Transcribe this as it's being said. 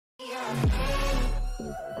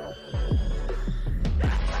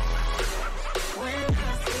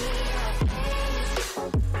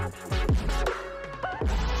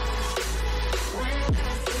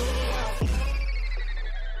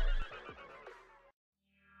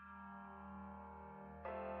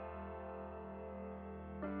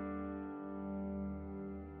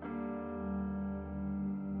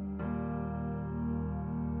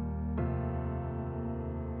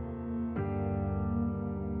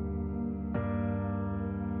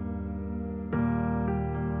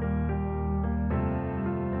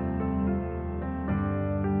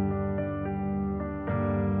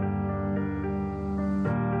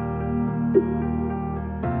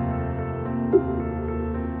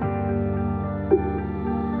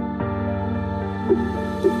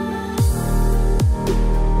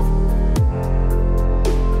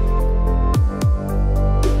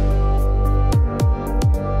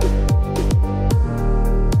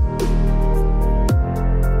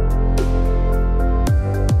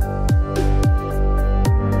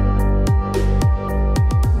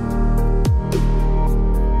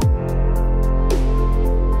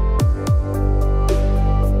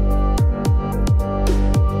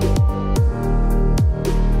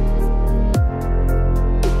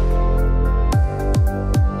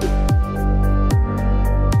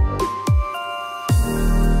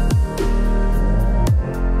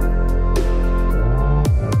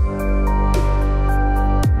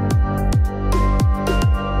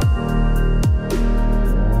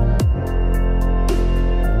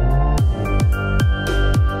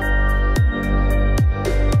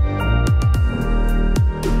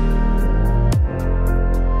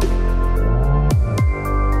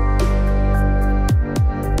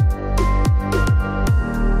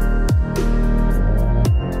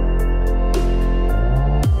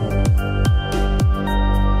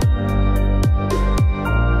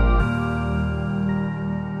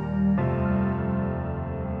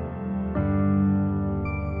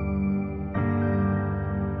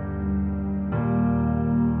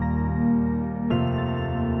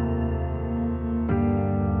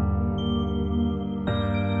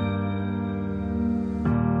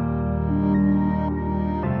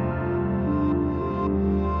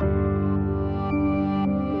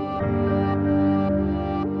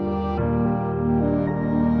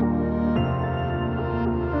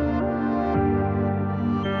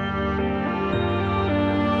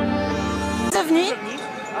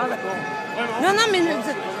Ah d'accord. Non, non, mais...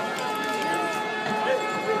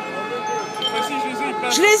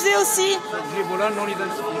 Je les ai aussi. Non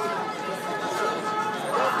identifié.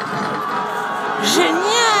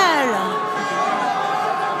 Génial.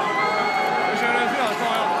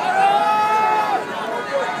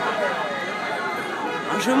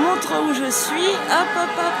 Je montre où je suis. Hop, hop,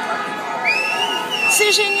 hop.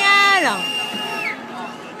 C'est génial.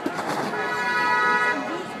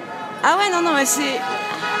 Ah ouais, non, non, mais c'est... C'est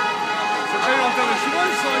pas une antenne chinoise,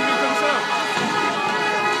 ils sont arrivés comme ça.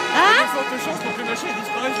 Hein? Il y a de fortes chances pour que les machines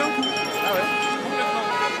disparaissent d'un coup. Ah ouais, complètement.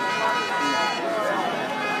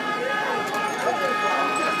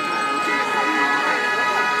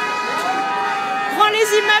 Prends les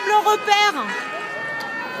immeubles au repère.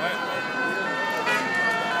 Ouais.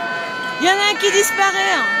 Il y en a un qui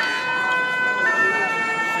disparaît.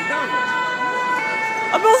 C'est dingue.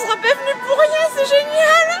 Ah ben on sera pas venu pour rien, c'est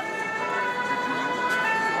génial.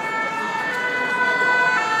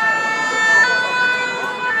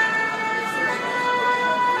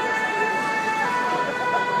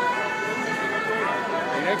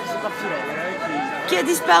 Il y en a qui sont partis là. Il y en a Qui a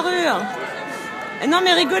disparu. Non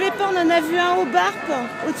mais rigolez pas, on en a vu un au Barp,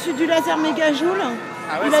 au-dessus du laser mégajoule.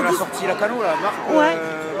 Ah ouais, c'est la sortie la canot là,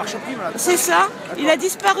 marche prime là. C'est ça, il a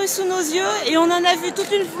disparu sous nos yeux et on en a vu toute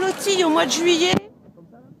une flottille au mois de juillet.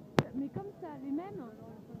 Mais comme ça, les mêmes.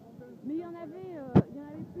 Mais il y en avait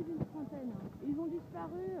plus d'une trentaine. Ils ont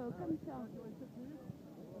disparu comme ça.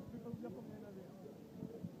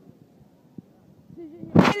 C'est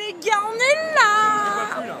génial. Les gars, on est là.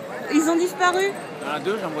 Ils ont disparu. Il y en a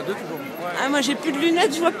deux, j'en vois deux toujours. Ouais. Ah moi j'ai plus de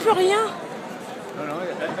lunettes, je vois plus rien. Non, non, il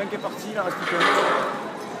y a un qui est parti, il en reste plus qu'un.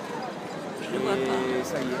 Je le vois pas. Et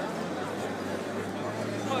ça y est.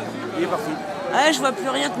 Il est parti. Ah je vois plus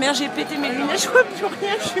rien, merde j'ai pété mes lunettes, je vois plus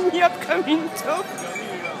rien, je suis myope comme une taupe.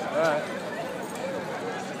 Ouais.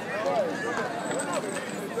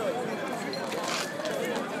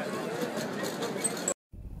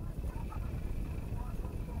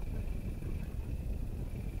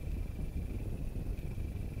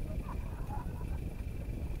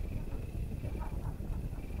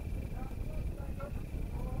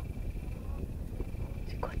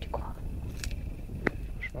 C'est quoi tu crois?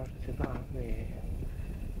 Je sais pas, mais...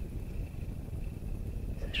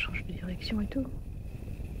 direction et tout.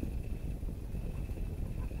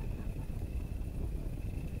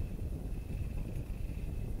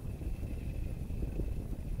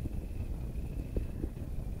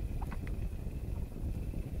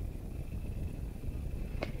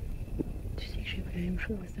 Tu sais que j'ai vu la même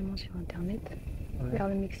chose récemment sur internet, vers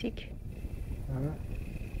le Mexique.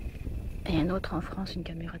 Et un autre en France, une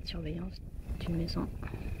caméra de surveillance d'une maison.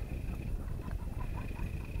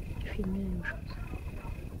 J'ai filmé la même chose.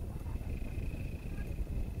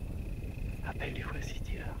 Appelle-les fois si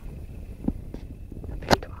tu veux.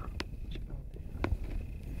 Appelle-toi.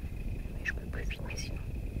 Mais je peux plus filmer sinon.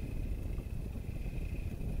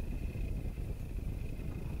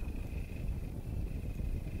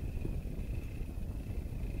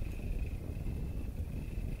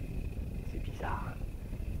 C'est bizarre.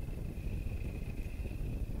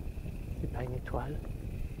 C'est pas une étoile.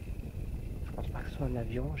 Je pense pas que ce soit un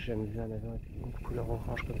avion. J'ai jamais vu un avion avec une couleur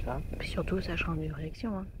orange comme ça. Puis surtout, ça change de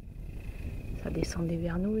direction. Hein. Ça descendait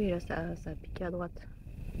vers nous et là, ça a piqué à droite.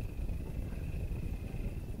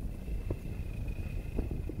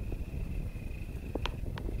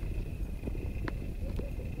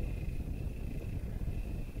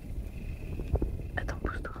 Attends,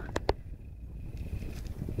 pousse-toi.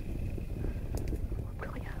 On voit plus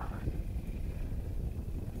rien.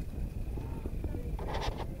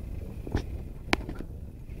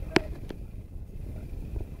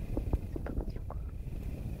 C'est parti ou quoi?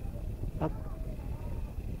 Hop.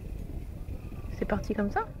 C'est parti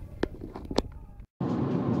comme ça?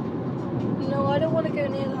 No, I don't want to go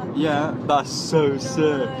near that. Yeah, that's so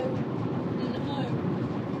sick.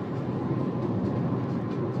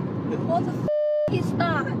 No. What the is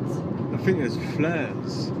that? I think there's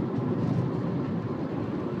flares.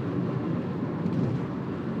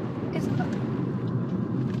 Is that?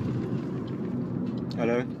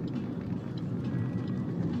 Hello?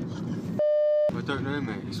 I don't know,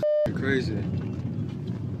 mate. It's crazy.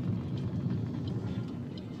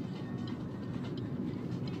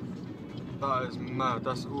 That is mad.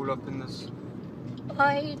 That's all up in this.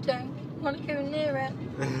 I don't want to go near it.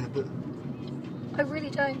 I really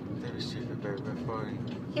don't. They're stupid, baby. They're fine.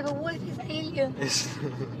 Yeah, but what if it's aliens? It's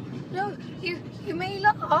No, you may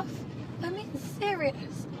laugh. I'm being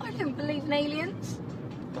serious. I don't believe in aliens.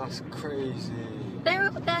 That's crazy.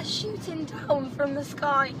 They're shooting down from the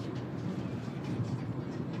sky.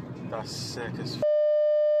 That's sick as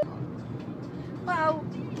Well,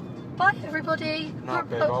 bye everybody. No,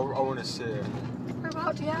 babe, I want to see it. We're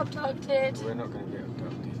about to get abducted. We're not going to get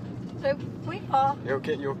abducted. No, we are.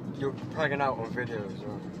 You're pragging out on video as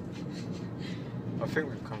well. I think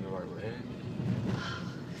we've come the right way.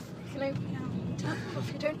 You can open it out. Turn it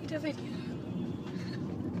off. You don't need a video.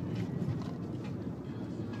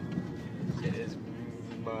 It is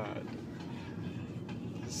mad.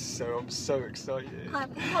 I'm so excited.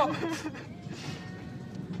 I'm not.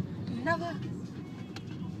 Never.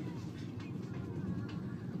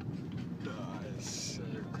 That is so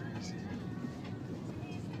crazy.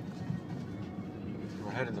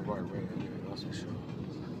 We're heading the right way anyway, that's for sure.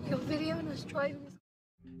 You're videoing us driving.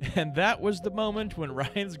 And that was the moment when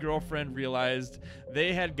Ryan's girlfriend realized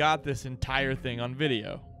they had got this entire thing on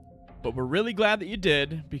video. But we're really glad that you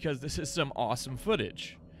did, because this is some awesome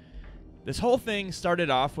footage. This whole thing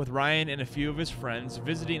started off with Ryan and a few of his friends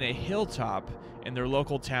visiting a hilltop in their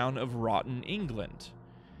local town of Rotten, England.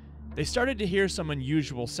 They started to hear some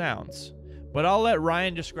unusual sounds, but I'll let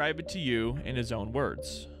Ryan describe it to you in his own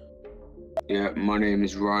words. Yeah, my name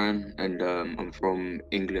is Ryan, and I'm from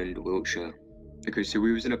England, Wiltshire. Okay, so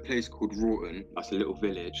we was in a place called Rawton. That's a little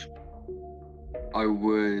village. I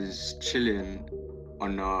was chilling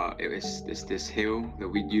on it's this hill that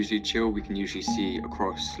we usually chill. We can usually see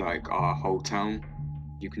across like our whole town.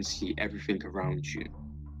 You can see everything around you,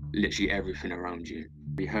 literally everything around you.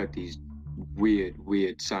 We heard these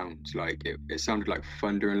weird sounds, like it sounded like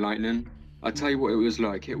thunder and lightning. I'll tell you what it was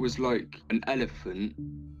like. It was like an elephant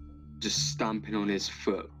just stamping on his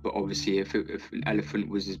foot, but obviously if an elephant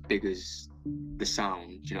was as big as the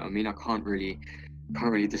sound, you know what I mean? I can't really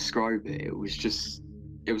describe it.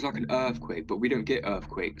 It was like an earthquake, but we don't get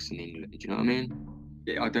earthquakes in England, you know what I mean?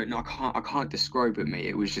 I don't know, I can't describe it, mate.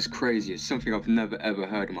 It was just crazy. It's something I've never ever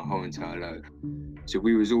heard in my whole entire life. So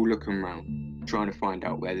we was all looking around, trying to find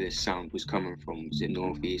out where this sound was coming from. Was it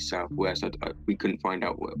north, east, south, west? We couldn't find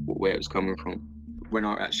out where it was coming from. When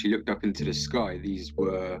I actually looked up into the sky,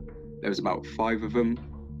 there was about 5 of them.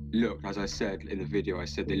 Look, as I said in the video, I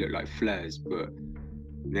said they looked like flares, but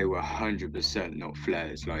they were 100% not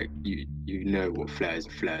flares. Like you know what flares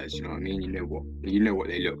are flares, you know what I mean? You know what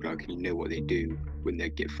they look like, and you know what they do when they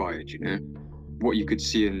get fired, you know? what you could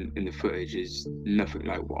see in the footage is nothing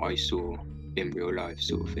like what I saw in real life,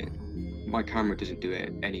 sort of thing. My camera doesn't do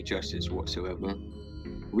it any justice whatsoever.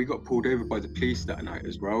 We got pulled over by the police that night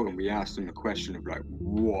as well, and we asked them the question of like,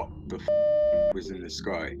 what the was in the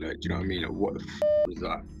sky? Like, do you know what I mean? Like, what the was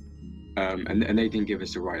that? And they didn't give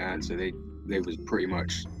us the right answer. They was pretty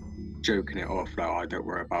much joking it off, like, oh, don't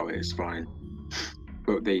worry about it, it's fine.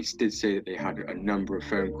 But they did say that they had a number of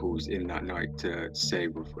phone calls in that night to say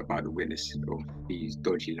about the witness of these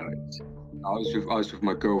dodgy lights. I was with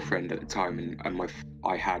my girlfriend at the time, and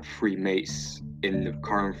I had 3 mates in the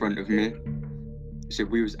car in front of me. So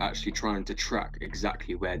we was actually trying to track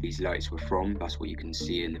exactly where these lights were from. That's what you can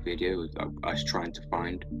see in the video, us trying to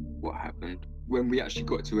find what happened. When we actually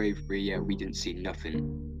got to Avebury, yeah, we didn't see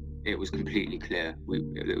nothing. It was completely clear.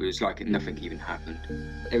 It was like nothing even happened.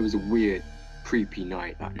 It was a weird, creepy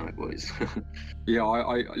night, that night was. Yeah,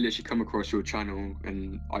 I literally come across your channel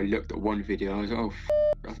and I looked at one video and I was like,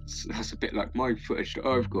 oh, that's a bit like my footage that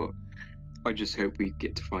I've got. I just hope we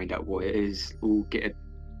get to find out what it is, or get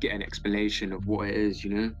an explanation of what it is, you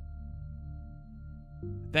know?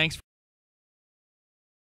 Thanks.